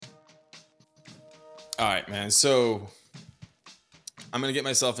All right, man. So I'm gonna get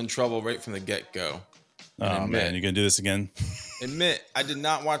myself in trouble right from the get-go. Oh man, you're gonna do this again? Admit I did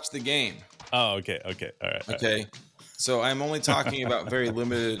not watch the game. Oh, okay, all right. Okay, so I'm only talking about very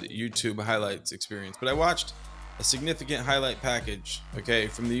limited YouTube highlights experience, but I watched a significant highlight package. Okay,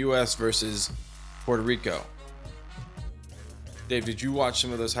 from the U.S. versus Puerto Rico. Dave, did you watch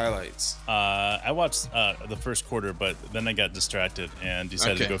some of those highlights? I watched the first quarter, but then I got distracted and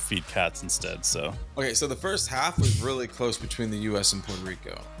decided to Okay. go feed cats instead. So Okay, so the first half was really close between the U.S. and Puerto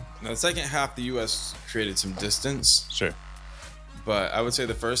Rico. Now, the second half, the U.S. created some distance, sure. but I would say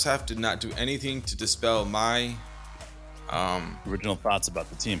the first half did not do anything to dispel my Original thoughts about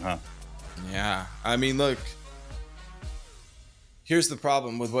the team, huh? yeah. I mean, look, here's the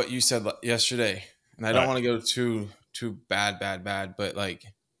problem with what you said yesterday, and I don't want to go too bad, but like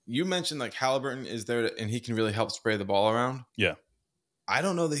you mentioned, like Halliburton is there and he can really help spray the ball around. Yeah. I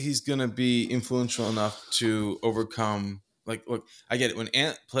don't know that he's gonna be influential enough to overcome. Like, look, I get it when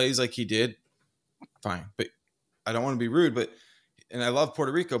Ant plays like he did, fine, but I don't want to be rude, and I love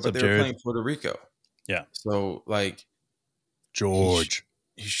Puerto Rico, but they were playing Puerto Rico. Yeah. So like George,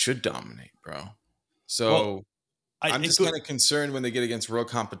 he should dominate, bro. So I'm just kind of concerned when they get against real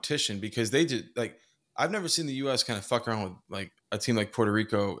competition because they did like I've never seen the U.S. kind of fuck around with like a team like Puerto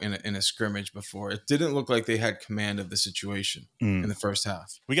Rico in a scrimmage before. It didn't look like they had command of the situation in the first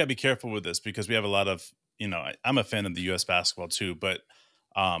half. We got to be careful with this because we have a lot of, I'm a fan of the U.S. basketball too, but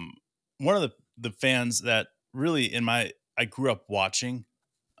one of the fans that really I grew up watching,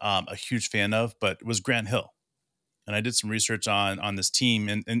 a huge fan of, but was Grant Hill. And I did some research on this team,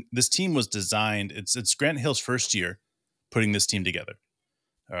 and this team was designed. It's Grant Hill's first year putting this team together.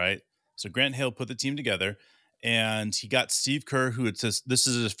 All right, so Grant Hill put the team together, and he got Steve Kerr, who this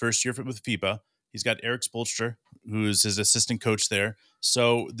is his first year with FIBA. He's got Eric Spoelstra, who's his assistant coach there.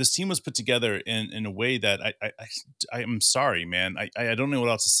 So this team was put together in a way that I'm sorry, man. I don't know what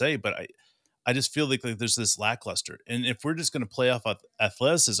else to say, but I just feel like there's this lackluster. And if we're just going to play off of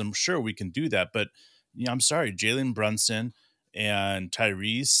athleticism, sure, we can do that. But I'm sorry, Jalen Brunson and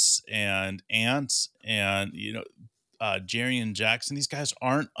Tyrese and Ant and, Jarian Jackson, these guys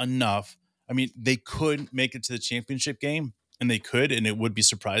aren't enough. I mean, they could make it to the championship game and it would be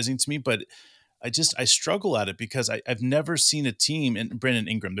surprising to me, but I struggle at it because I've never seen a team, and Brandon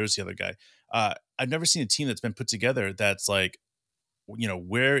Ingram, there's the other guy. I've never seen a team that's been put together that's like,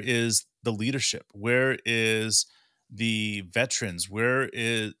 where is the leadership? Where is the veterans? Where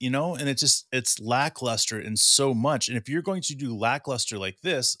is, and it's lackluster in so much. And if you're going to do lackluster like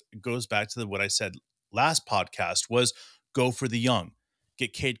this, it goes back to what I said last podcast was go for the young,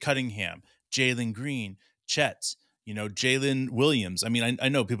 get Cade Cunningham, Jalen Green, Chet, Jalen Williams. I mean, I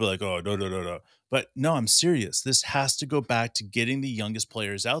know people are like, oh, no. But no, I'm serious. This has to go back to getting the youngest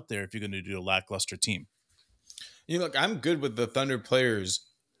players out there if you're going to do a lackluster team. Look, I'm good with the Thunder players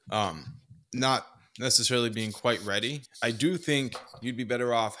not necessarily being quite ready. I do think you'd be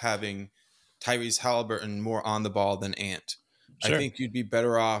better off having Tyrese Halliburton more on the ball than Ant. Sure. I think you'd be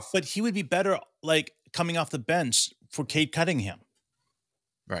better off. But he would be better like coming off the bench for Cade Cunningham.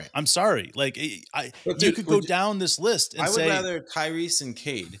 Right. I'm sorry. Like you could go down this list and say. I would rather Tyrese and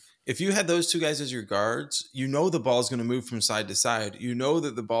Cade. If you had those two guys as your guards, the ball is going to move from side to side. You know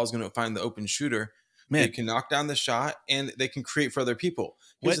that the ball is going to find the open shooter. Man. They can knock down the shot and they can create for other people.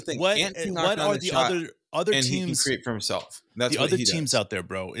 Here's the thing. What are the other teams he can create for himself? That's the what other he teams does. Out there,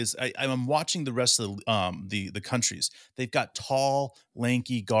 bro. Is I'm watching the rest of the countries. They've got tall,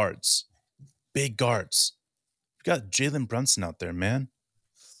 lanky guards, big guards. You've got Jalen Brunson out there, man.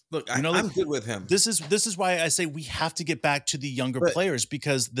 Look, I'm good with him. This is why I say we have to get back to the younger players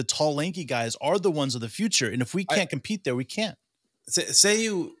because the tall, lanky guys are the ones of the future. And if we can't compete there, we can't. Say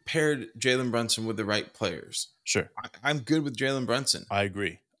you paired Jalen Brunson with the right players. Sure. I'm good with Jalen Brunson. I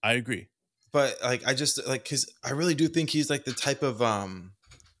agree. But because I really do think he's like the type of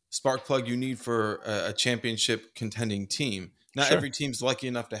spark plug you need for a championship contending team. Not every team's lucky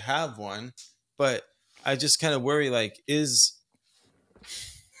enough to have one, but I just kind of worry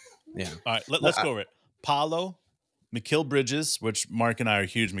yeah. All right, let's go over it. Paolo, Mikal Bridges, which Mark and I are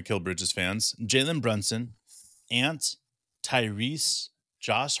huge Mikal Bridges fans. Jalen Brunson, Ant, Tyrese,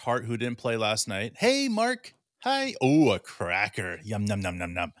 Josh Hart, who didn't play last night. Hey, Mark. Hi. Oh, a cracker. Yum, num, num,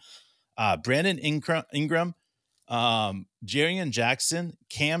 num, num. Brandon Ingram, Jarian Jackson,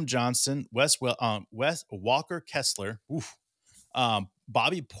 Cam Johnson, Wes Walker Kessler,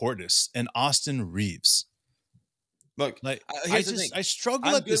 Bobby Portis, and Austin Reeves. Look, I struggle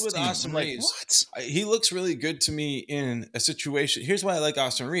I'm at this with team. Austin Reeves. What? He looks really good to me in a situation. Here's why I like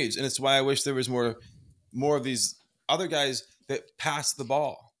Austin Reeves, and it's why I wish there was more of these other guys that pass the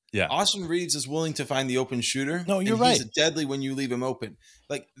ball. Yeah. Austin Reeves is willing to find the open shooter, No, you're and he's right. deadly when you leave him open.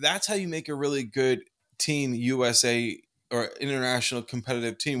 Like, that's how you make a really good team USA or international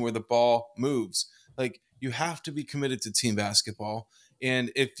competitive team where the ball moves. Like, you have to be committed to team basketball.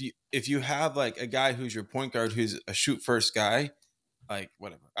 And if you have like a guy who's your point guard who's a shoot first guy, like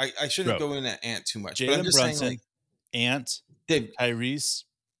whatever. I shouldn't Bro, go in at Ant too much, but I'm Jalen just saying like Brunson, Ant, Dave, Tyrese,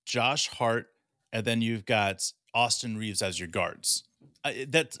 Josh Hart, and then you've got Austin Reeves as your guards.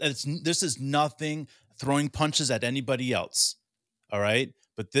 This is nothing throwing punches at anybody else. All right.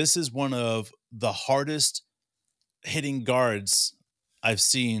 But this is one of the hardest hitting guards I've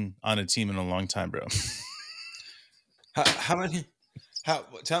seen on a team in a long time, bro. how many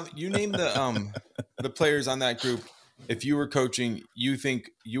tell me, you name the players on that group. If you were coaching, you think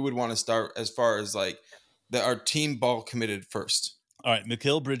you would want to start as far as like that are team ball committed first. All right.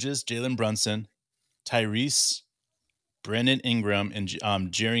 Mikal Bridges, Jalen Brunson, Tyrese, Brandon Ingram, and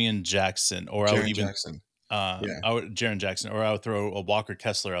Jarian Jackson, or I would Jaren even Jackson. Yeah. Jaren Jackson, or I would throw a Walker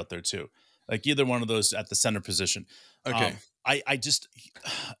Kessler out there too. Like either one of those at the center position. Okay. I just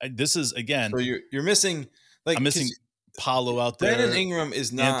this is again. So you're missing like I'm missing Paulo out Brandon there, Ingram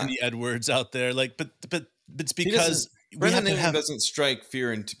is not Anthony Edwards out there. Like, but it's he doesn't because we have Brandon to Ingram have doesn't strike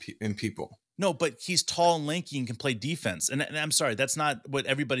fear in people. no. But he's tall and lanky and can play defense. And I'm sorry, that's not what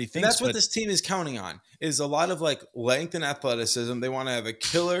everybody And thinks. that's what but this team is counting on is a lot of like length and athleticism. They want to have a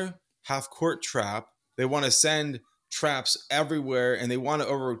killer half court trap. They want to send traps everywhere and they want to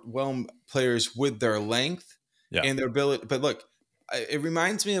overwhelm players with their length and their ability. But look, it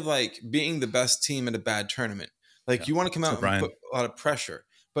reminds me of like being the best team at a bad tournament. Like you want to come out and put a lot of pressure.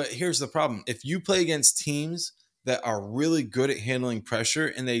 But here's the problem. If you play against teams that are really good at handling pressure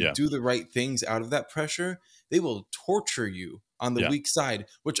and they do the right things out of that pressure, they will torture you on the weak side,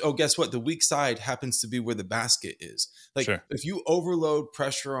 which, oh, guess what? The weak side happens to be where the basket is. Like if you overload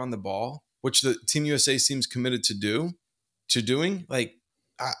pressure on the ball, which the Team USA seems committed to doing, like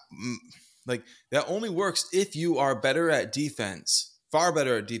that only works if you are better at defense, far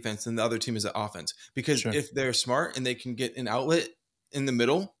better at defense than the other team is at offense. Because if they're smart and they can get an outlet in the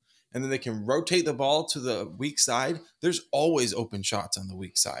middle, and then they can rotate the ball to the weak side, there's always open shots on the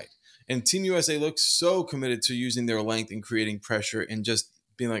weak side. And Team USA looks so committed to using their length and creating pressure and just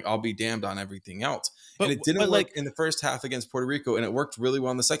being like, I'll be damned on everything else. And it didn't work in the first half against Puerto Rico, and it worked really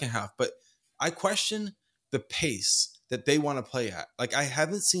well in the second half. But I question the pace that they want to play at. Like, I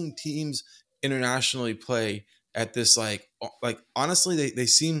haven't seen teams internationally play at this, like honestly, they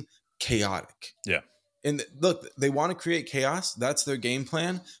seem chaotic. Yeah. And look, they want to create chaos. That's their game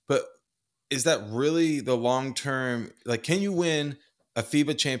plan. But is that really the long term? Like, can you win a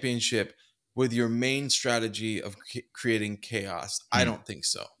FIBA championship with your main strategy of creating chaos? I don't think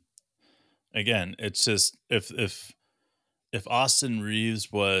so. Again, it's just if Austin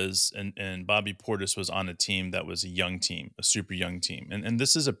Reeves was and Bobby Portis was on a team that was a young team, a super young team, and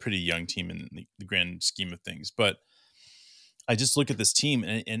this is a pretty young team in the grand scheme of things, but I just look at this team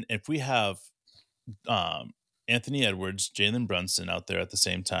and if we have Anthony Edwards, Jalen Brunson out there at the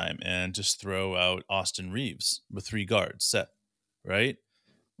same time, and just throw out Austin Reeves with 3 guards set, right?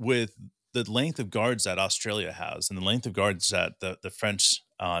 With the length of guards that Australia has, and the length of guards that the French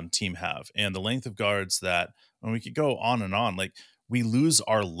team have, and the length of guards that, and we could go on and on. Like we lose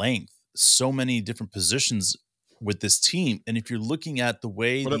our length so many different positions with this team, and if you're looking at the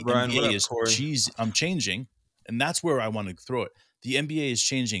way the NBA is changing, and that's where I want to throw it. The NBA is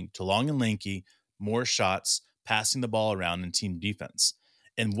changing to long and lanky, more shots, passing the ball around, and team defense.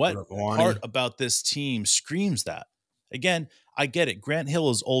 And what part about this team screams that? Again, I get it. Grant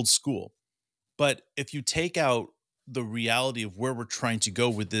Hill is old school. But if you take out the reality of where we're trying to go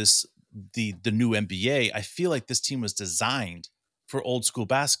with this, the new NBA, I feel like this team was designed for old school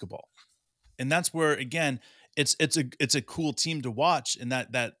basketball. And that's where, again, it's a cool team to watch in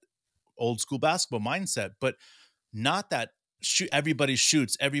that old school basketball mindset, but not that everybody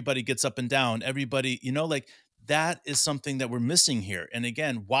shoots, everybody gets up and down, everybody, like that is something that we're missing here. And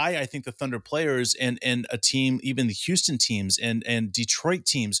again, why I think the Thunder players and a team, even the Houston teams and Detroit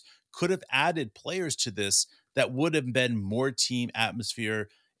teams could have added players to this that would have been more team atmosphere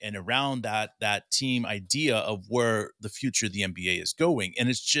and around that team idea of where the future of the NBA is going. And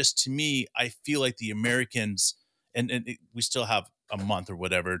it's just, to me, I feel like the Americans, we still have a month or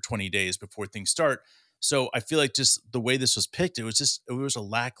whatever, 20 days before things start. So I feel like just the way this was picked, it was a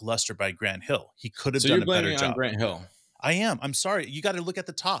lackluster by Grant Hill. He could have done a better job. On Grant Hill. I am. I'm sorry. You got to look at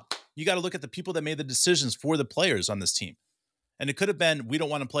the top. You got to look at the people that made the decisions for the players on this team. And it could have been, we don't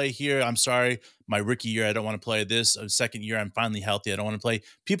want to play here. I'm sorry. My rookie year, I don't want to play this. Second year, I'm finally healthy. I don't want to play.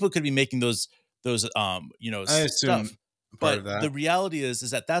 People could be making those I assume stuff. part But of that. the reality is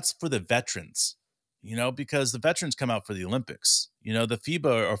that that's for the veterans, because the veterans come out for the Olympics. The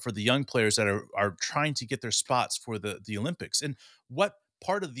FIBA are for the young players that are trying to get their spots for the Olympics. And what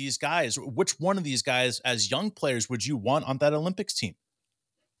part of these guys, which one of these guys as young players would you want on that Olympics team?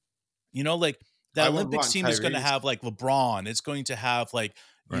 Like that I would Olympics want team is going to Tyrese. have like LeBron. It's going to have like,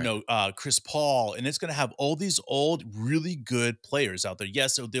 Right. Chris Paul, and it's going to have all these old, really good players out there.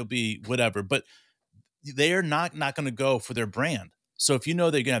 Yes, they'll be whatever, but they are not going to go for their brand. So if they're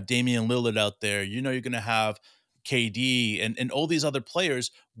going to have Damian Lillard out there, you're going to have KD and all these other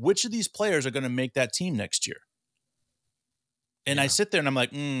players, which of these players are going to make that team next year? And I Yeah. sit there and I'm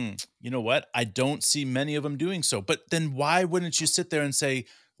like, you know what? I don't see many of them doing so. But then why wouldn't you sit there and say,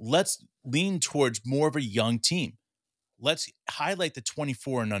 let's lean towards more of a young team? Let's highlight the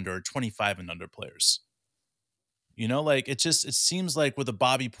 24 and under or 25 and under players. Like it seems like with the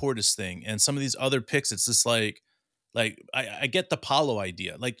Bobby Portis thing and some of these other picks, it's just like I get the Paulo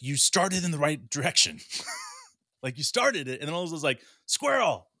idea. Like you started in the right direction. Like you started it, and then all of a sudden it's like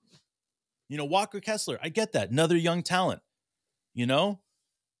squirrel. Walker Kessler. I get that. Another young talent.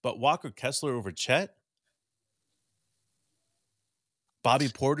 But Walker Kessler over Chet? Bobby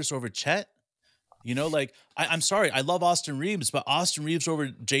Portis over Chet? I'm sorry. I love Austin Reeves, but Austin Reeves over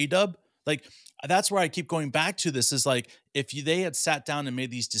J-Dub? Like, that's where I keep going back to this is like, if they had sat down and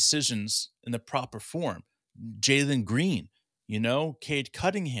made these decisions in the proper form, Jalen Green, Cade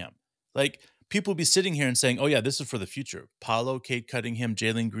Cunningham, like people would be sitting here and saying, oh yeah, this is for the future. Paolo, Cade Cunningham,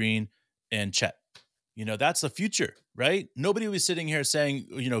 Jalen Green, and Chet. That's the future, right? Nobody was sitting here saying,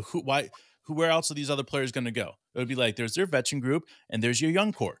 where else are these other players going to go? It would be like, there's their veteran group and there's your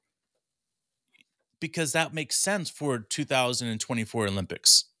young core. Because that makes sense for 2024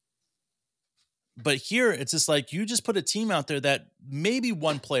 Olympics. But here, it's just like, you just put a team out there that maybe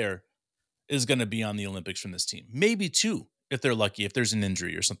one player is going to be on the Olympics from this team. Maybe two, if they're lucky, if there's an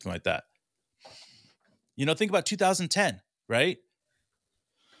injury or something like that. Think about 2010, right?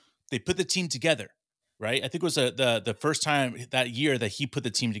 They put the team together. Right, I think it was the first time that year that he put the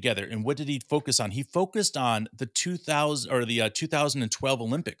team together. And what did he focus on? He focused on the 2012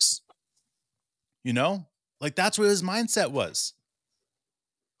 Olympics. Like that's what his mindset was.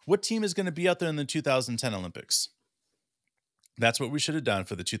 What team is going to be out there in the 2010 Olympics? That's what we should have done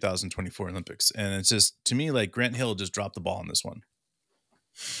for the 2024 Olympics. And it's just, to me, like Grant Hill just dropped the ball on this one.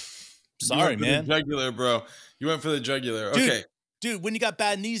 Sorry, man. The jugular, bro. You went for the jugular. Okay. Dude, when you got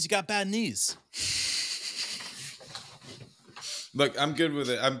bad knees, you got bad knees. Look, I'm good with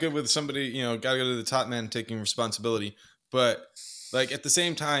it. I'm good with somebody, got to go to the top man taking responsibility. But like at the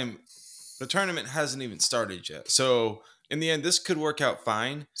same time, the tournament hasn't even started yet. So in the end, this could work out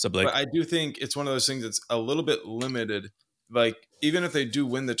fine. But I do think it's one of those things that's a little bit limited. Like even if they do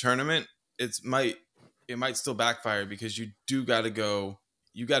win the tournament, it might still backfire because you got to go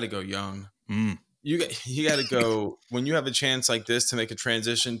young. You got to go when you have a chance like this to make a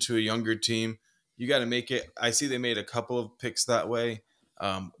transition to a younger team. You got to make it. I see they made a couple of picks that way.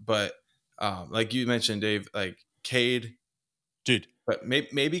 But like you mentioned, Dave, like Cade. Dude. But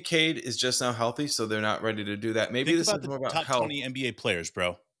maybe Cade is just now healthy, so they're not ready to do that. Maybe Think this about is more about top health. 20 NBA players,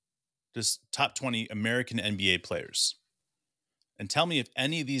 bro. Just top 20 American NBA players. And tell me if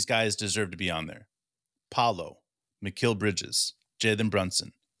any of these guys deserve to be on there. Paolo, Mikal Bridges, Jalen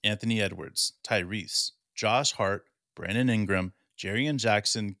Brunson, Anthony Edwards, Tyrese, Josh Hart, Brandon Ingram, Jaren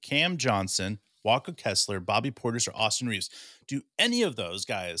Jackson, Cam Johnson, Walker Kessler, Bobby Portis, or Austin Reeves. Do any of those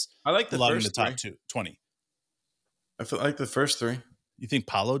guys belong in the top 20? I feel like the first three. You think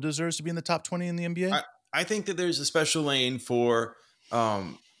Paolo deserves to be in the top 20 in the NBA? I think that there's a special lane for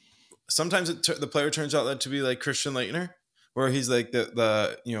sometimes the player turns out to be like Christian Laettner, where he's like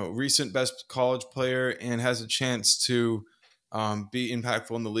the recent best college player and has a chance to be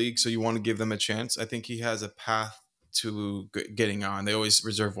impactful in the league. So you want to give them a chance. I think he has a path to getting on. They always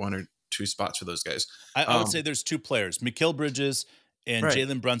reserve one or two spots for those guys. I would say there's two players, Mikal Bridges and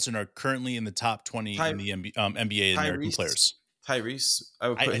Jalen Brunson, are currently in the top 20 in the NBA American players. Tyrese, I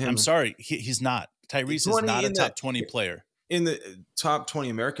would put him. I'm sorry, he's not. Tyrese is not a top 20 player. In the top 20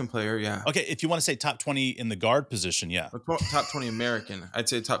 American player, yeah. Okay, if you want to say top 20 in the guard position, yeah. Top 20 American. I'd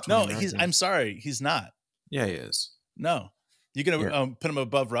say top 20 American. I'm sorry, he's not. Yeah, he is. No. You're going to put him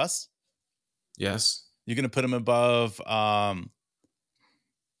above Russ? Yes. You're going to put him above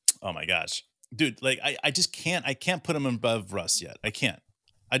oh my gosh. Dude, like I just can't put him above Russ yet. I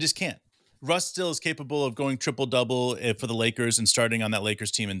just can't. Russ still is capable of going triple-double for the Lakers and starting on that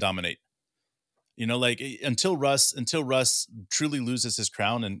Lakers team and dominate. Like until Russ truly loses his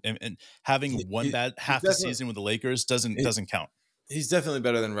crown and having one bad half the season with the Lakers doesn't count. He's definitely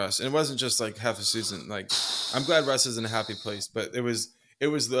better than Russ, and it wasn't just like half a season. Like, I'm glad Russ is in a happy place, but it was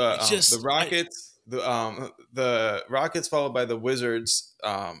the Rockets, the Rockets followed by the Wizards.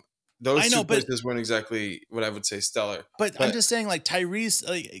 I Those know, two but places weren't exactly what I would say stellar. But I'm But just saying, like Tyrese,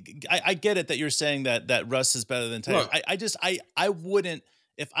 like, I get it that you're saying that Russ is better than Tyrese. look, I wouldn't,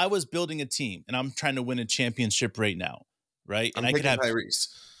 if I was building a team and I'm trying to win a championship right now, right? And I'm I could picking have, Tyrese.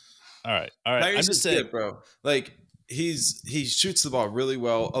 all right. I'm Tyrese just is saying, good, bro. Like he shoots the ball really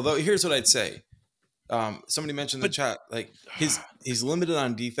well. Although here's what I'd say. Somebody mentioned in the but chat, like he's limited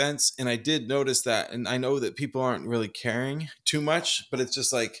on defense, and I did notice that, and I know that people aren't really caring too much, but it's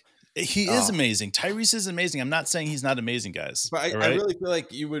just like, he is um, amazing. Tyrese is amazing. I'm not saying he's not amazing, guys. but All I right. really feel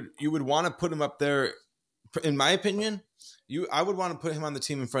like you would want to put him up there. In my opinion, I would want to put him on the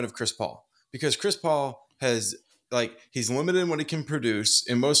team in front of Chris Paul, because Chris Paul has, like, he's limited in what he can produce,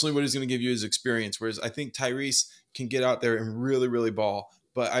 and mostly what he's going to give you is experience. Whereas I think Tyrese can get out there and really, really ball.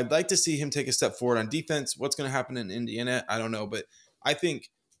 But I'd like to see him take a step forward on defense. What's going to happen in Indiana, I don't know. But I think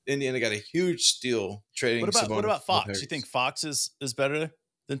Indiana got a huge steal trading What Sabonis about for Fox? You think Tyrese. Fox is better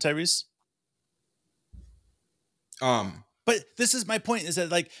than Tyrese? Um, But this is my point: is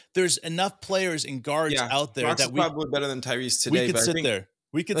that like there's enough players and guards yeah, out there Fox is that probably better than Tyrese we today. could But I sit think, there.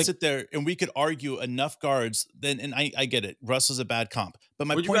 We could like, sit there and we could argue enough guards. Then, and I get it. Russell's a bad comp, but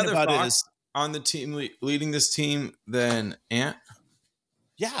my would you point rather about it Fox is, on the team leading this team than Ant?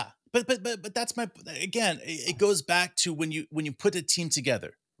 yeah. But that's my, again. It goes back to when you put a team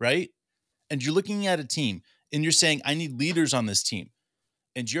together, right? And you're looking at a team and you're saying, I need leaders on this team.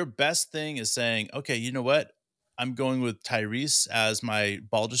 And your best thing is saying, okay, you know what? I'm going with Tyrese as my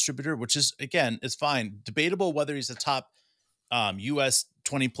ball distributor, which is, again, is fine. Debatable whether he's a top US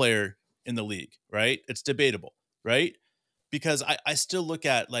 20 player in the league, right? It's debatable, right? Because I still look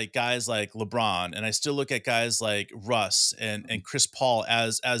at like guys like LeBron, and I still look at guys like Russ and Chris Paul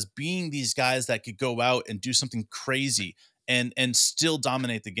as being these guys that could go out and do something crazy and still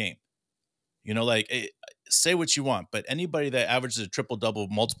dominate the game. You know, like say what you want, but anybody that averages a triple double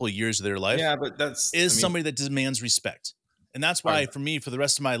multiple years of their life Yeah, but that's, I is mean, somebody that demands respect. And that's all why right. for me, for the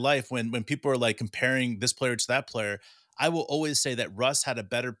rest of my life, when people are like comparing this player to that player, I will always say that Russ had a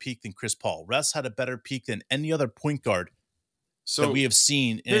better peak than Chris Paul. Russ had a better peak than any other point guard that we So have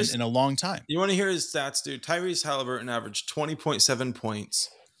seen here's, in a long time. you want to hear his stats, dude? Tyrese Halliburton averaged 20.7 points,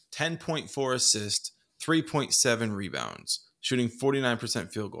 10.4 assists, 3.7 rebounds, shooting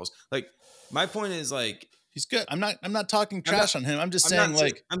 49% field goals. Like, my point is, like, He's good. I'm not talking I'm not trash on him. I'm just I'm saying not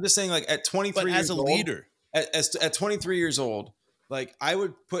saying, like, I'm just saying, like, at but 23 as years a old, leader, at 23 years old, like, I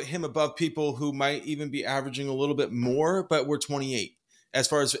would put him above people who might even be averaging a little bit more, but we're 28 as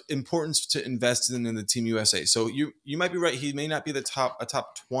far as importance to invest in the Team USA. So you might be right. He may not be a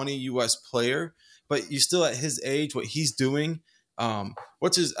top 20 US player, but you still, at his age, what he's doing,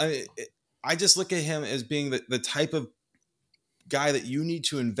 what's his, I just look at him as being the type of guy that you need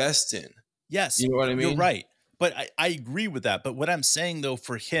to invest in. yes, You know what I you're mean? right. But I agree with that. But what I'm saying though,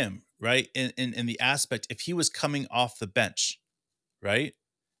 for him, right, in the aspect, if he was coming off the bench, right,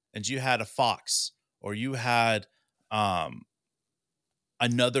 and you had a Fox or you had um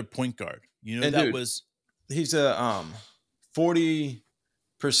another point guard, you know, And that dude, was he's a 40%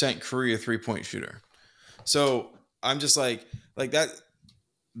 career 3-point shooter. So I'm just like that.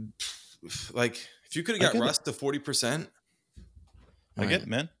 Like, if you could have I got get it. Russ to 40%, I get like, it,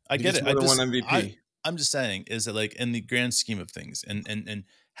 man. I he get gets it. more than one MVP. I'm just saying is that like in the grand scheme of things and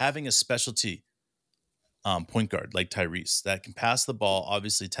having a specialty point guard like Tyrese that can pass the ball,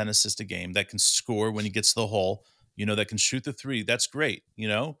 obviously 10 assists a game, that can score when he gets to the hole, you know, that can shoot the three. That's great, you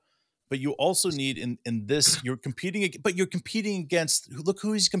know. But you also need in this, you're competing, but you're competing against, look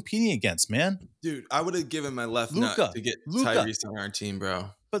who he's competing against, man. Dude, I would have given my left nut Luca. to get Luca. Tyrese on our team, bro.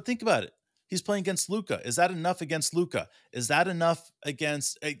 But think about it. He's playing against Luca. Is that enough against Luca? Is that enough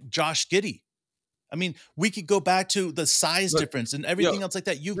against Josh Giddey? I mean, we could go back to the size Look, difference and yo, everything else like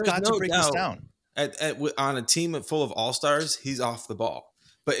that. You've there's got to no break this doubt down. on a team full of all stars, he's off the ball.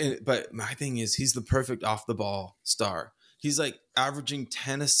 But my thing is, he's the perfect off the ball star. He's like averaging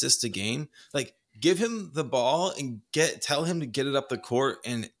 10 assists a game. Like, give him the ball and tell him to get it up the court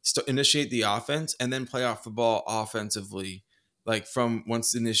and initiate the offense, and then play off the ball offensively. Like, from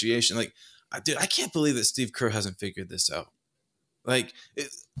once the initiation, like, dude, I can't believe that Steve Kerr hasn't figured this out. Like,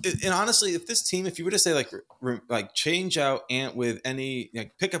 and honestly, if this team, if you were to say like change out Ant with any,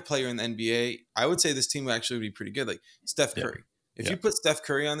 like, pick a player in the NBA, I would say this team would actually be pretty good. Like Steph Yeah. Curry. If Yeah. you put Steph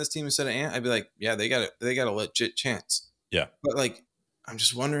Curry on this team instead of Ant, I'd be like, yeah, they got a legit chance. Yeah. But, like, I'm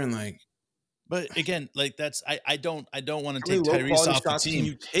just wondering, like, But again, like that's I don't want to how many take low Tyrese quality off the shots can team.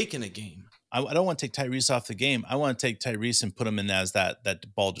 you take in a game? I don't want to take Tyrese off the game. I want to take Tyrese and put him in as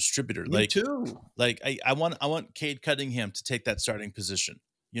that ball distributor. Me too. I want Cade Cunningham to take that starting position.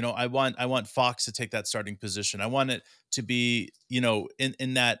 You know, I want Fox to take that starting position. I want it to be, you know,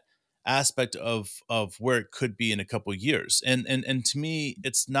 in that aspect of where it could be in a couple of years. And to me,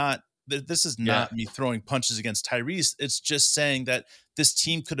 it's not. This is not me throwing punches against Tyrese. It's just saying that this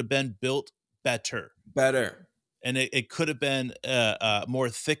team could have been built better. And it could have been more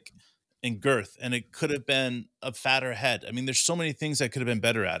thick and girth, and it could have been a fatter head. I mean, there's so many things that could have been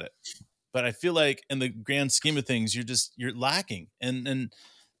better at it. But I feel like in the grand scheme of things, you're lacking. And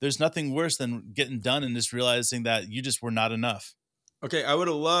there's nothing worse than getting done and just realizing that you just were not enough. Okay, I would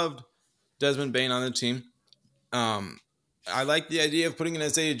have loved Desmond Bane on the team. I like the idea of putting an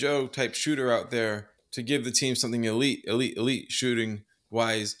Isaiah Joe type shooter out there to give the team something elite shooting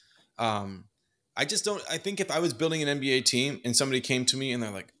wise. I just don't. I think if I was building an NBA team and somebody came to me and they're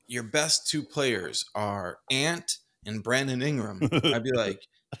like, "Your best two players are Ant and Brandon Ingram," I'd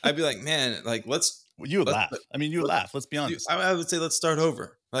be like, man, like You would laugh. I mean, you would laugh. Let's be honest. I would say let's start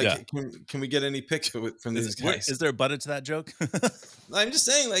over. Like, can we get any picks from these guys? Is there a butter to that joke? I'm just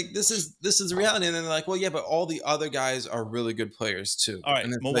saying, like, this is reality. And then they're like, well, yeah, but all the other guys are really good players too. All right,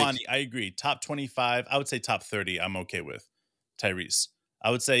 and Milani, I agree. Top 25. I would say top 30. I'm okay with Tyrese.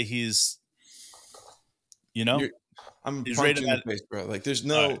 I would say he's, you know, I'm punching in the face, bro. Like, there's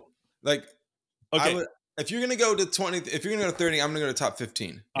no like. Okay, if you're gonna go to 20, if you're gonna go to 30, I'm gonna go to top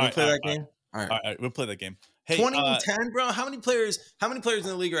 15. We'll play that game. All right, we'll play that game. Hey, 20 and 10, bro. How many players in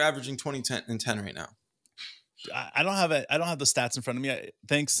the league are averaging 20 and 10 right now? I don't have the stats in front of me.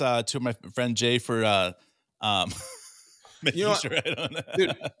 Thanks to my friend Jay for making sure I don't.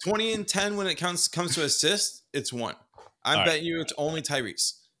 Dude, 20 and 10 when it comes to assists, it's one. I bet you it's only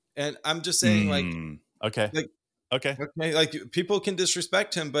Tyrese. And I'm just saying, Okay, like people can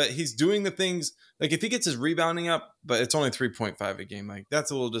disrespect him, but he's doing the things. Like if he gets his rebounding up, but it's only 3.5 a game. Like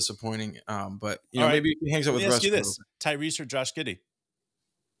that's a little disappointing. But you know, maybe he hangs out with. Let me ask you this: Tyrese or Josh Giddey?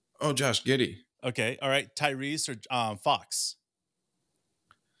 Oh, Josh Giddey. Okay, all right. Tyrese or Fox?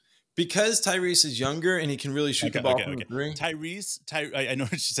 Because Tyrese is younger and he can really shoot the ball from the three. I know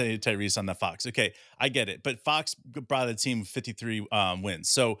what you say, Tyrese on the Fox. Okay, I get it. But Fox brought a team 53 wins.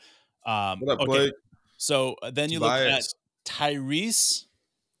 So, what up, Blake? So then you look at Tyrese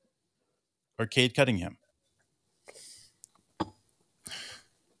or Cade Cunningham.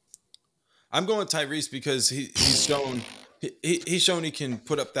 I'm going with Tyrese because he's shown he can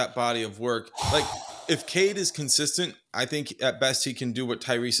put up that body of work. Like if Cade is consistent, I think at best he can do what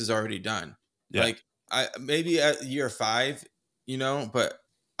Tyrese has already done. Yeah. Like maybe at year 5, you know, but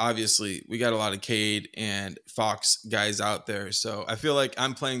obviously we got a lot of Cade and Fox guys out there. So I feel like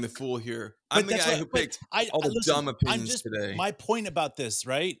I'm playing the fool here. I'm the guy who picked all the dumb opinions today. My point about this,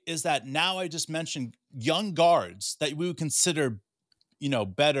 right, is that now I just mentioned young guards that we would consider, you know,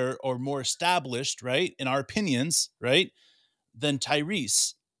 better or more established, right, in our opinions, right, than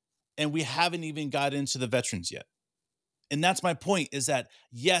Tyrese. And we haven't even got into the veterans yet. And that's my point is that,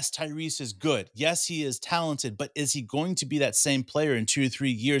 yes, Tyrese is good. Yes, he is talented. But is he going to be that same player in 2 or 3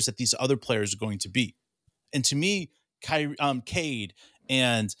 years that these other players are going to be? And to me, Cade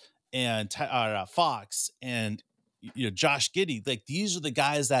and Fox and Josh Giddey, like these are the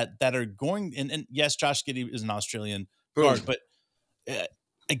guys that are going. And yes, Josh Giddey is an Australian guard, but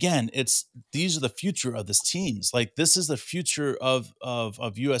again, these are the future of this teams. Like this is the future of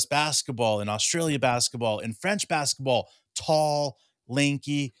U.S. basketball and Australia basketball and French basketball. Tall,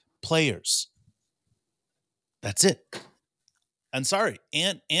 lanky players. That's it. I'm sorry.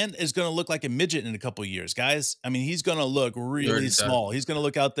 Ant is going to look like a midget in a couple of years, guys. I mean, he's going to look really small. He's going to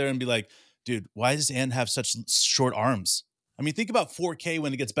look out there and be like, dude, why does Ant have such short arms? I mean, think about 4K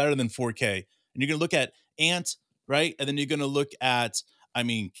when it gets better than 4K. And you're going to look at Ant, right? And then you're going to look at,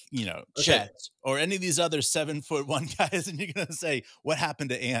 Chet or any of these other 7'1" guys. And you're going to say, what happened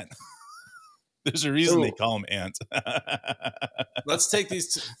to Ant? There's a reason they call him Ant. Let's take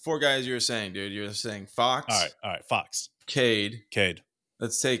these 4 guys you were saying, dude. You're saying Fox. All right. Fox. Cade.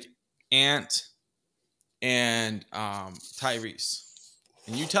 Let's take Ant and Tyrese.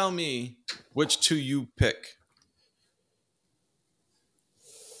 And you tell me which 2 you pick.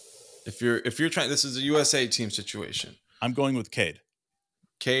 If you're trying, this is a USA team situation. I'm going with Cade.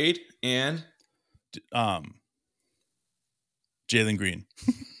 Cade and Jalen Green.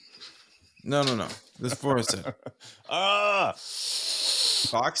 No. This is Forrest.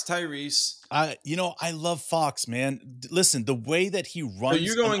 Fox, Tyrese. I love Fox, man. Listen, the way that he runs. So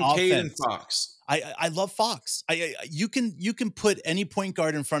you're going Cade and Fox. I love Fox. You can put any point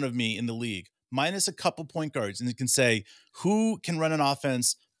guard in front of me in the league, minus a couple point guards, and you can say who can run an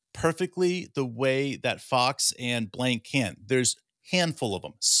offense perfectly the way that Fox and blank can. There's handful of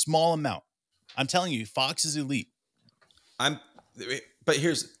them, small amount. I'm telling you, Fox is elite. But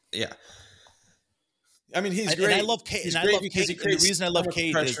here's I mean, he's And I great. love Cade. He's And I great love because he Cade. And the creates reason I so love much Cade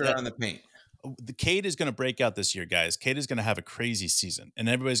is pressure that on the paint. the Cade is going to break out this year, guys. Cade is going to have a crazy season, and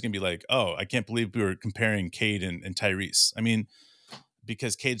everybody's going to be like, "Oh, I can't believe we were comparing Cade and Tyrese." I mean,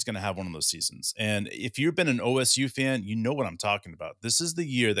 because Cade's going to have one of those seasons. And if you've been an OSU fan, you know what I'm talking about. This is the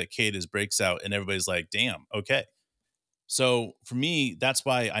year that Cade breaks out, and everybody's like, "Damn, okay." So for me, that's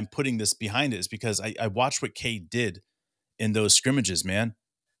why I'm putting this behind it, is because I watched what Cade did in those scrimmages, man.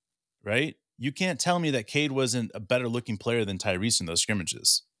 Right? You can't tell me that Cade wasn't a better looking player than Tyrese in those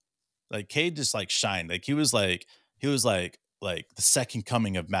scrimmages. Like Cade just like shined. Like he was like the second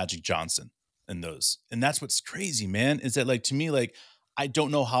coming of Magic Johnson in those. And that's what's crazy, man, is that like to me, like I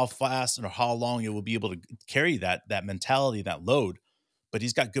don't know how fast or how long it will be able to carry that mentality, that load, but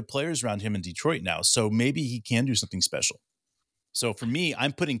he's got good players around him in Detroit now. So maybe he can do something special. So for me,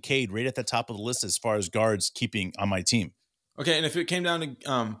 I'm putting Cade right at the top of the list as far as guards keeping on my team. Okay, and if it came down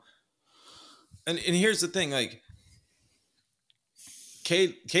to and here's the thing, like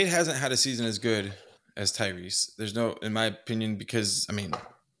Cade hasn't had a season as good as Tyrese. There's no, in my opinion, because I mean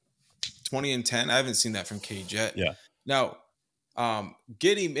 20 and 10, I haven't seen that from Cade yet. Yeah. Now,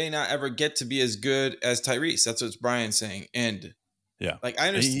 Giddy may not ever get to be as good as Tyrese. That's what Brian's saying. And yeah, like I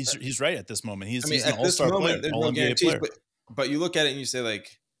understand, he's right at this moment. He's an at this all-star player, moment, there's all no NBA guarantees, player. but you look at it and you say,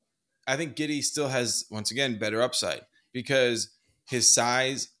 like, I think Giddy still has, once again, better upside because his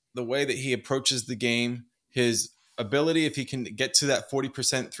size, the way that he approaches the game, his ability, if he can get to that 40%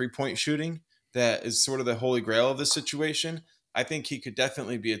 3-point shooting, that is sort of the holy grail of this situation. I think he could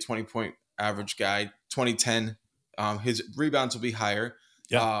definitely be a 20-point average guy, 2010. His rebounds will be higher.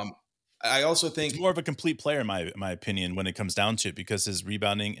 Yeah. I also think It's more of a complete player, in my opinion, when it comes down to it, because his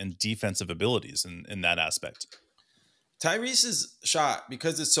rebounding and defensive abilities in that aspect. Tyrese's shot,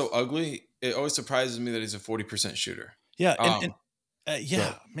 because it's so ugly, it always surprises me that he's a 40% shooter. Yeah,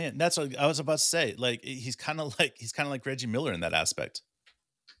 yeah, man, that's what I was about to say. Like he's kind of like Reggie Miller in that aspect.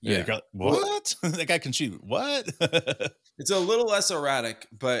 Yeah. What? That guy can shoot. What? It's a little less erratic,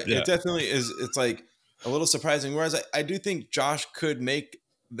 but Yeah. it definitely is. It's like a little surprising. Whereas I do think Josh could make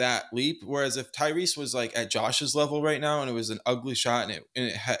that leap. Whereas if Tyrese was like at Josh's level right now and it was an ugly shot and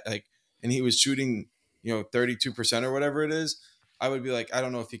it had like, and he was shooting, 32% or whatever it is, I would be like, I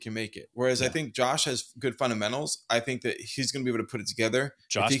don't know if he can make it. Whereas I think Josh has good fundamentals. I think that he's going to be able to put it together.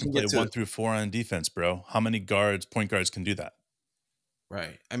 Josh can play 1 through 4 on defense, bro. How many point guards can do that?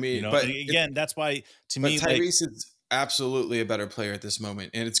 Right. I mean, but again, that's why to me, Tyrese is absolutely a better player at this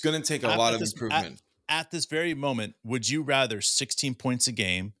moment, and it's going to take a lot of improvement. At this very moment, would you rather 16 points a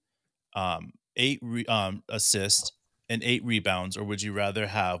game, 8 assists, and 8 rebounds, or would you rather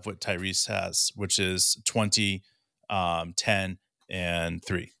have what Tyrese has, which is 20, 10, and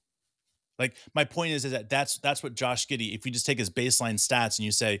 3? Like my point is that that's what Josh Giddey, if we just take his baseline stats and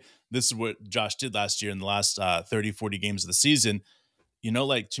you say, this is what Josh did last year in the last 30, 40 games of the season,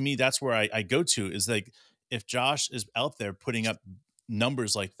 like to me, that's where I go to is like, if Josh is out there putting up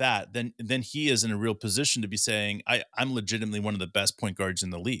numbers like that, then he is in a real position to be saying, I'm legitimately one of the best point guards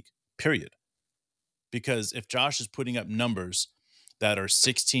in the league, period. Because if Josh is putting up numbers that are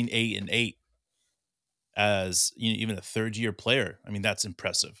 16, 8, and 8 as even a third-year player, I mean, that's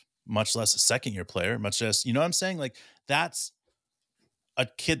impressive. Much less a second-year player, much less, you know what I'm saying? Like that's a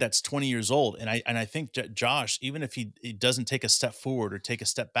kid that's 20 years old. And I think Josh, even if he doesn't take a step forward or take a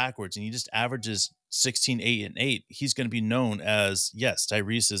step backwards and he just averages 16, 8, and 8, he's going to be known as, yes,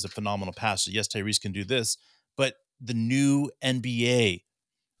 Tyrese is a phenomenal passer. Yes, Tyrese can do this. But the new NBA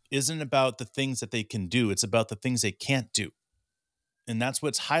isn't about the things that they can do. It's about the things they can't do. And that's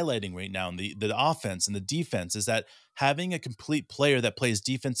what's highlighting right now in the offense and the defense is that having a complete player that plays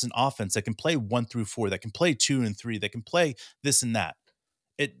defense and offense, that can play 1 through 4, that can play 2 and 3, that can play this and that.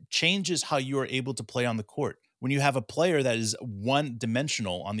 It changes how you are able to play on the court. When you have a player that is one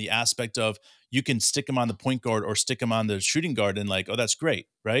dimensional on the aspect of you can stick him on the point guard or stick him on the shooting guard and like, oh, that's great,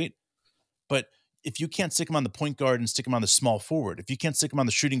 right? But if you can't stick him on the point guard and stick him on the small forward, if you can't stick him on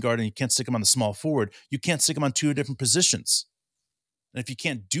the shooting guard and you can't stick him on the small forward, you can't stick him on 2 different positions. And if you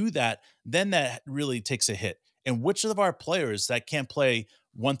can't do that, then that really takes a hit. And which of our players that can't play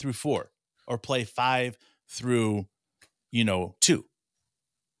 1 through 4 or play 5 through, 2?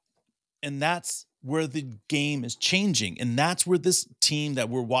 And that's where the game is changing. And that's where this team that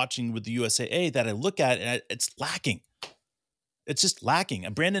we're watching with the USAA that I look at, and it's lacking. It's just lacking.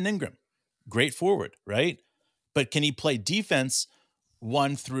 And Brandon Ingram, great forward, right? But can he play defense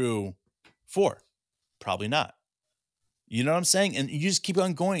 1 through 4? Probably not. You know what I'm saying? And you just keep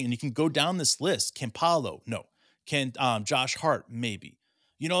on going, and you can go down this list. Can Paolo? No. Can Josh Hart? Maybe.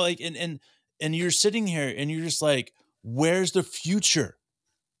 You know, like and you're sitting here and you're just like, where's the future?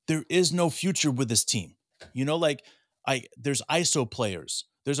 There is no future with this team. You know, like there's ISO players.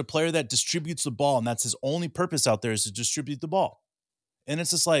 There's a player that distributes the ball, and that's his only purpose out there is to distribute the ball. And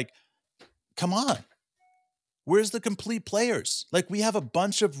it's just like, come on. Where's the complete players? Like, we have a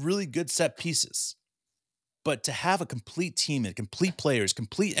bunch of really good set pieces. But to have a complete team and complete players,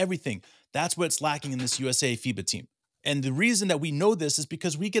 complete everything, that's what's lacking in this USA FIBA team. And the reason that we know this is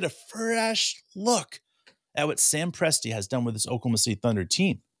because we get a fresh look at what Sam Presti has done with this Oklahoma City Thunder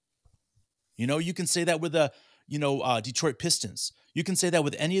team. You know, you can say that with the, Detroit Pistons. You can say that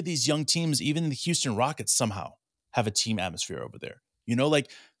with any of these young teams, even the Houston Rockets somehow have a team atmosphere over there. You know, like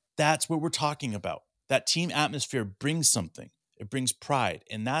that's what we're talking about. That team atmosphere brings something. It brings pride.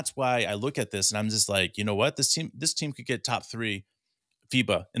 And that's why I look at this and I'm just like, you know what? This team could get top 3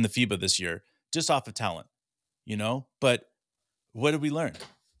 FIBA in the FIBA this year, just off of talent, you know? But what did we learn?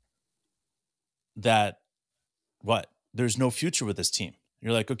 That there's no future with this team.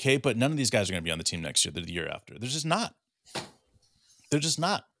 You're like, okay, but none of these guys are going to be on the team next year, the year after. They're just not. They're just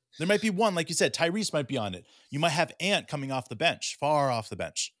not. There might be one, like you said, Tyrese might be on it. You might have Ant coming off the bench, far off the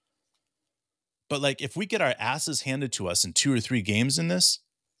bench. But like, if we get our asses handed to us in 2 or 3 games in this,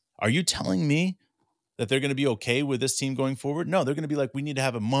 are you telling me that they're going to be okay with this team going forward? No, they're going to be like, we need to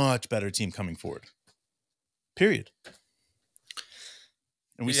have a much better team coming forward. Period.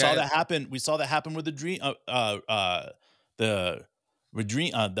 And we saw that happen. We saw that happen with the dream, the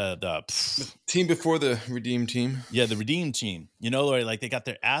team before the Redeem team. Yeah, the Redeem team. You know, like they got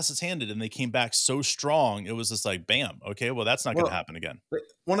their asses handed and they came back so strong. It was just like, bam. Okay, well, that's not going to happen again.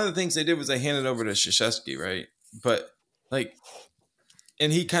 One of the things they did was they handed over to Krzyzewski, right? But like,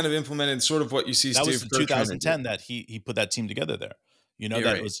 and he kind of implemented sort of what you see. That was 2010 that he put that team together there. You know,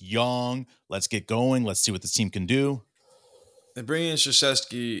 that was young. Let's get going. Let's see what this team can do. They bring in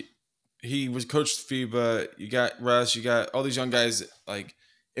Krzyzewski. He was coached FIBA. You got Russ. You got all these young guys. Like,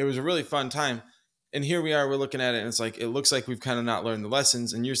 it was a really fun time. And here we are. We're looking at it, and it's like, it looks like we've kind of not learned the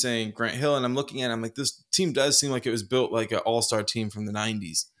lessons. And you're saying Grant Hill, and I'm looking at it, I'm like, this team does seem like it was built like an all-star team from the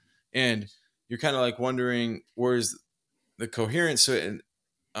 90s. And you're kind of like wondering, where's the coherence to it? And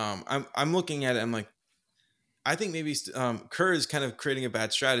I'm looking at it, I'm like, I think maybe Kerr is kind of creating a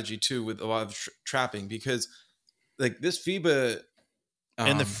bad strategy too with a lot of trapping, because like this FIBA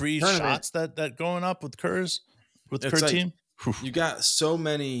and the free shots that going up with Kerr's with Kerr team. You got so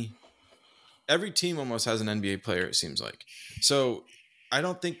many. Every team almost has an NBA player, it seems like. So I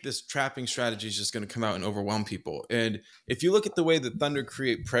don't think this trapping strategy is just going to come out and overwhelm people. And if you look at the way the Thunder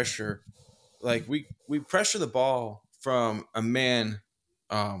create pressure, like we pressure the ball from a man,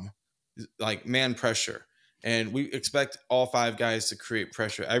 like man pressure. And we expect all 5 guys to create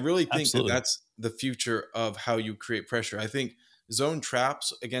pressure. I really think that that's the future of how you create pressure. I think zone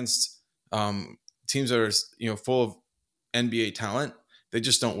traps against teams that are full of NBA talent, they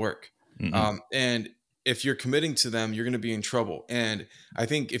just don't work. And if you're committing to them, you're going to be in trouble. And I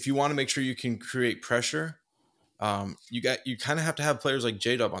think if you want to make sure you can create pressure, you kind of have to have players like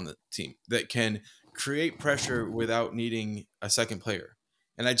J-Dub on the team that can create pressure without needing a second player.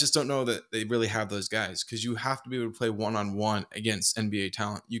 And I just don't know that they really have those guys, because you have to be able to play one-on-one against NBA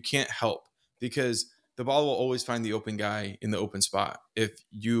talent. You can't help, because the ball will always find the open guy in the open spot. If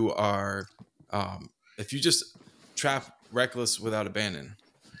you are, if you just trap reckless without abandon.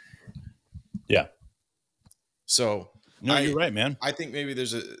 Yeah. So you're right, man. I think maybe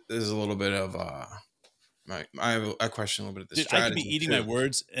there's a little bit of I question a little bit of the strategy. I could be eating my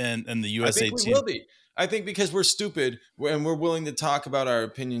words and the USA team. I think we will be. I think because we're stupid and we're willing to talk about our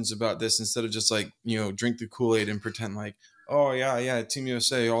opinions about this instead of just like, drink the Kool-Aid and pretend like, oh yeah, Team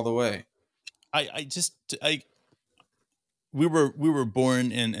USA all the way. We were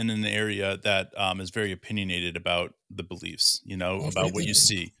born in an area that is very opinionated about the beliefs, about what you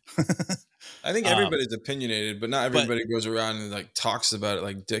see. I think everybody's opinionated, but not everybody goes around and like talks about it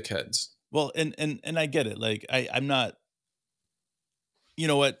like dickheads. Well, and I get it. Like I'm not, you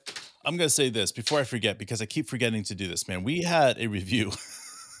know what? I'm going to say this before I forget, because I keep forgetting to do this, man. We had a review.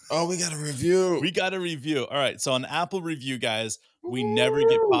 Oh, we got a review. We got a review. All right. So on Apple review, guys, we never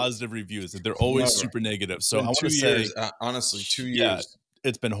get positive reviews. They're always super negative. So I want to say, honestly, 2 years. Yeah,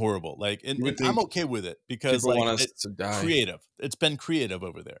 it's been horrible. Like, and I'm okay with it, because like, want us to die. Creative. It's been creative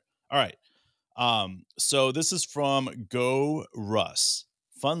over there. All right. So this is from Go Russ.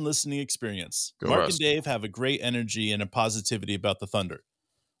 Fun listening experience. Mark and Dave have a great energy and a positivity about the Thunder.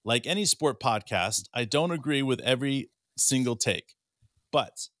 Like any sport podcast, I don't agree with every single take,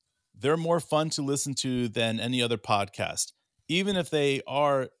 but they're more fun to listen to than any other podcast, even if they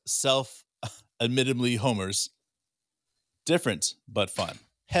are admittedly homers. Different, but fun.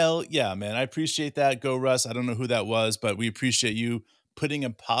 Hell yeah, man. I appreciate that. Go Russ. I don't know who that was, but we appreciate you putting a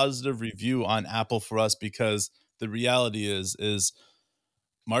positive review on Apple for us, because the reality is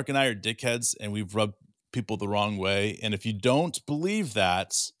Mark and I are dickheads and we've rubbed people the wrong way. And if you don't believe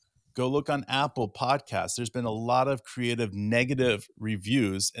that, go look on Apple Podcasts. There's been a lot of creative negative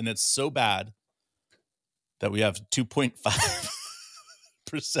reviews, and it's so bad that we have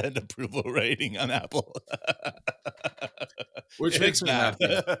 2.5% approval rating on Apple. Which makes me happy.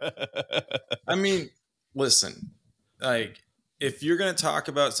 I mean, listen, like, if you're going to talk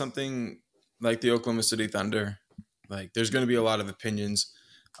about something like the Oklahoma City Thunder, like, there's going to be a lot of opinions.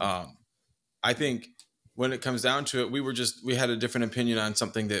 I think when it comes down to it, we had a different opinion on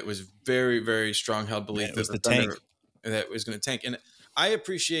something that was very, very strong held belief that the Thunder that was going to tank. And I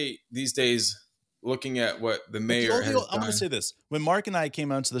appreciate these days looking at what the mayor has done. I'm going to say this. When Mark and I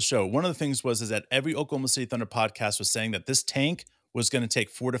came onto the show, one of the things is that every Oklahoma City Thunder podcast was saying that this tank was going to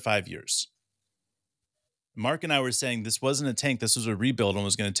take 4 to 5 years. Mark and I were saying this wasn't a tank. This was a rebuild and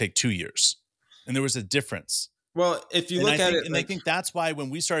was going to take 2 years. And there was a difference. Well, if you look at it, and I think that's why when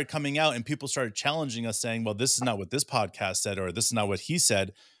we started coming out and people started challenging us, saying, well, this is not what this podcast said, or this is not what he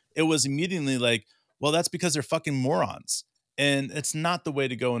said, it was immediately like, well, that's because they're fucking morons. And it's not the way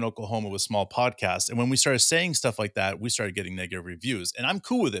to go in Oklahoma with small podcasts. And when we started saying stuff like that, we started getting negative reviews. And I'm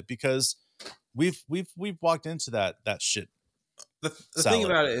cool with it, because we've walked into that shit. The thing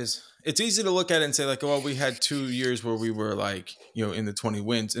about it is, it's easy to look at it and say, like, well, we had 2 years where we were, like, in the 20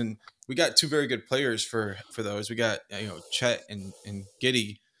 wins, and we got 2 very good players for those. We got, Chet and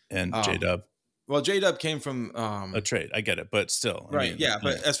Giddey and J-Dub. Well, J-Dub came from a trade. I get it, but still, right?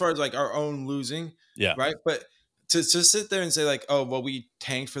 But as far as like our own losing, right? But to sit there and say, like, oh, well, we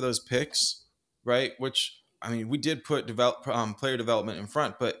tanked for those picks, right? Which, I mean, we did put player development in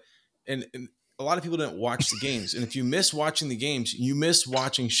front, but and a lot of people didn't watch the games. And if you miss watching the games, you miss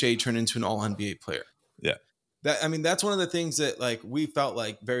watching Shea turn into an all-NBA player. Yeah. That's one of the things that, like, we felt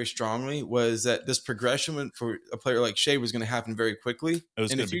like very strongly, was that this progression for a player like Shea was going to happen very quickly. It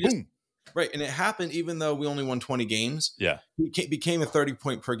was going to be boom. Right. And it happened even though we only won 20 games. Yeah. He became a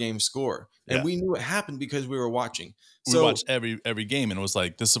 30-point per game scorer. And we knew it happened because we were watching. We watched every game, and it was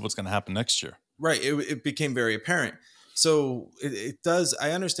like, this is what's going to happen next year. Right. It became very apparent. So it does.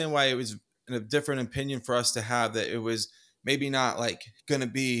 I understand why it was a different opinion for us to have, that it was maybe not like going to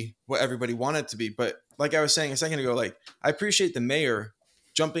be what everybody wanted it to be. But like I was saying a second ago, like, I appreciate the mayor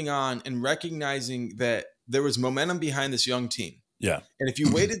jumping on and recognizing that there was momentum behind this young team. Yeah. And if you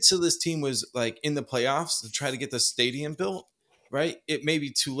waited till this team was like in the playoffs to try to get the stadium built, right, it may be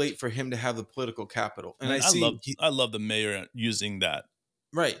too late for him to have the political capital. And I love the mayor using that.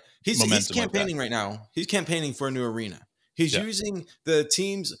 Right. He's campaigning right now. He's campaigning for a new arena. He's using the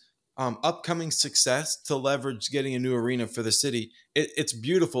team's upcoming success to leverage getting a new arena for the city. It's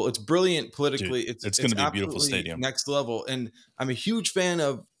beautiful. It's brilliant politically. Dude, it's going to be a beautiful stadium. Next level. And I'm a huge fan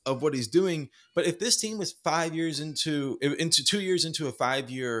of what he's doing. But if this team was 5 years into 2 years into a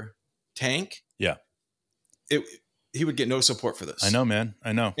 5-year tank, he would get no support for this. I know, man.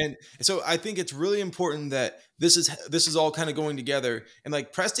 I know. And so I think it's really important that this is all kind of going together. And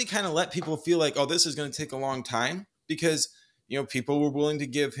like, Presti kind of let people feel like, oh, this is going to take a long time, because people were willing to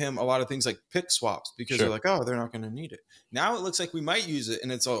give him a lot of things like pick swaps, because they're like, oh, they're not going to need it. Now it looks like we might use it,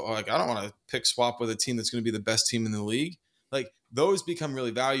 and it's all like, I don't want to pick swap with a team that's going to be the best team in the league. Like, those become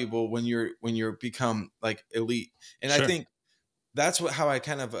really valuable when you're become like elite. And I think that's how I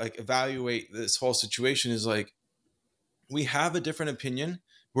kind of like evaluate this whole situation, is like, we have a different opinion.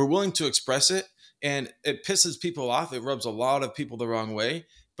 We're willing to express it, and it pisses people off. It rubs a lot of people the wrong way,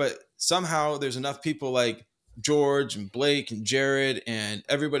 but somehow there's enough people like George and Blake and Jared and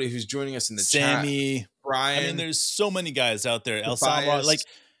everybody who's joining us in the Sammy, chat. Brian. I mean, there's so many guys out there. El Salvador, like,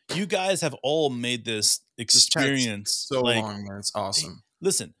 you guys have all made this experience so long, man. It's awesome.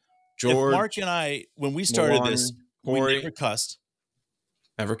 Listen, George, if Mark and I, when we started this, we never cussed.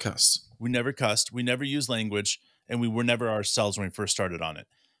 Never cussed. We never cussed. We never used language, and we were never ourselves when we first started on it.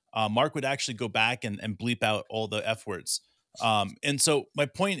 Mark would actually go back and bleep out all the F words. And so my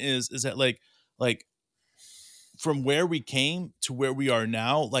point is that like from where we came to where we are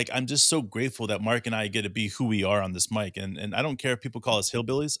now, like, I'm just so grateful that Mark and I get to be who we are on this mic. And I don't care if people call us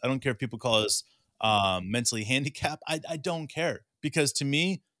hillbillies. I don't care if people call us mentally handicapped. I don't care, because to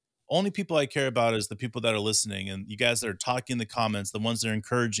me, only people I care about is the people that are listening, and you guys that are talking in the comments, the ones that are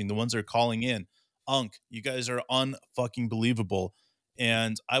encouraging, the ones that are calling in. You guys are unfucking believable.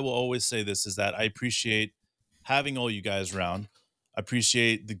 And I will always say this, is that I appreciate having all you guys around. I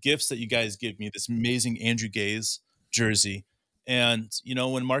appreciate the gifts that you guys give me, this amazing Andrew Gaze jersey. And,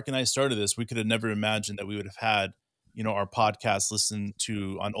 when Mark and I started this, we could have never imagined that we would have had, our podcast listened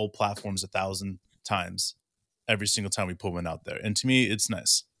to on old platforms 1,000 times every single time we put one out there. And to me, it's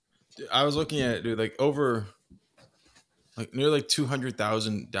nice. I was looking at it, dude, like over near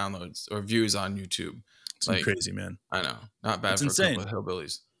 200,000 downloads or views on YouTube. It's crazy, man. I know. Not bad It's for insane. a couple of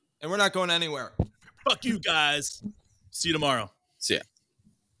hillbillies. And we're not going anywhere. Fuck you guys. See you tomorrow. See ya.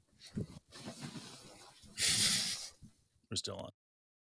 We're still on.